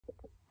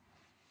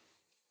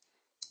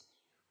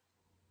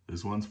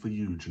This one's for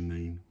you,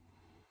 Janine.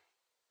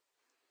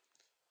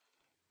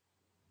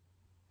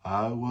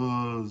 I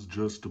was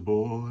just a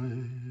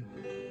boy,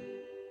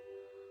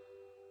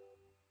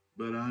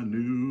 but I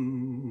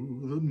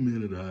knew the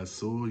minute I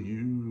saw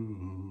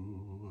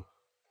you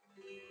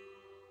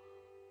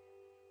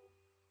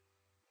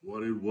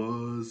what it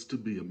was to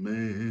be a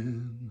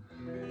man,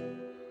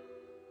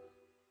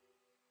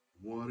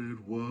 what it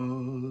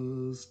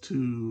was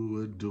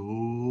to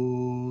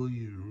adore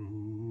you.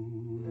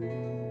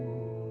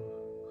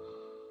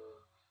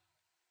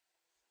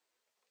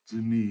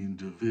 Janine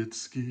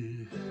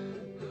Duvitski,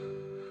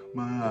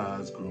 my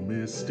eyes grew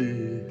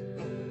misty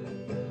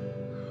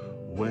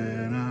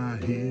when I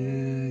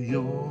hear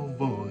your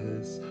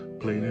voice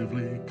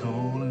plaintively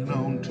calling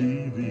on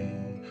TV.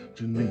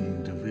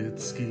 Janine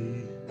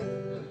Duvitski,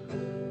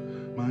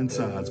 my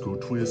insides grow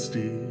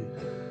twisty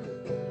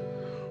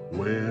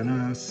when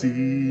I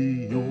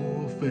see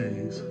your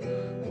face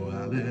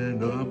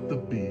wilding up the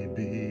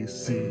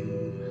BBC.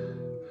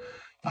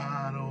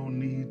 I don't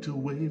need to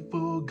wait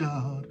for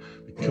God,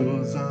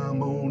 because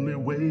I'm only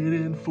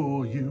waiting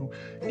for you.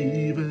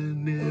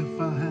 Even if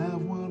I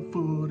have one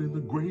foot in the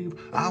grave,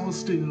 I will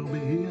still be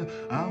here,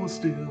 I will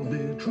still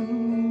be true.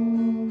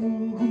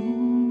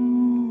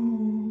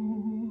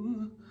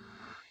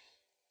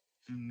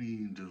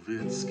 Janine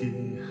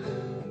Duvitski,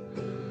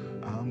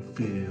 I'm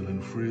feeling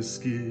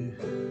frisky.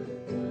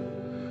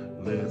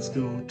 Let's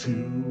go to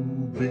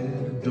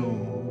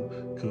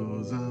Benidorm,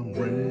 'cause I'm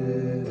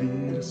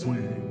ready to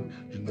swing.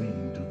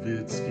 Janine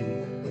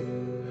Duvitski,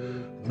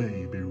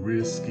 maybe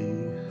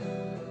risky,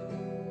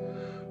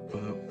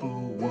 but for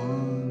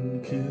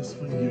one kiss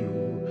from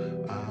you,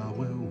 I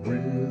will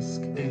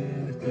risk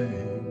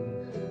anything.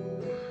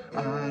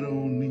 I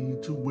don't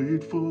need to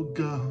wait for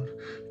God,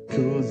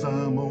 'cause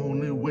I'm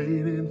only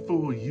waiting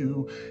for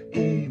you.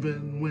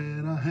 Even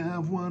when I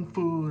have one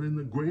foot in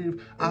the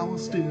grave, I will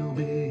still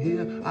be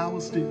here, I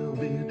will still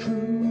be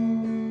true.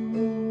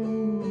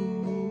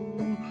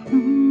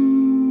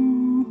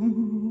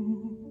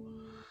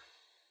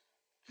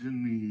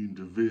 Janine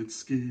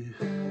Duvitski,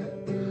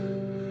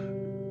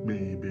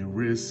 maybe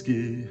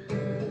risky,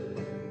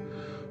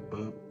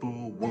 but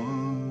for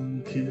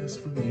one kiss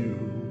from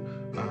you,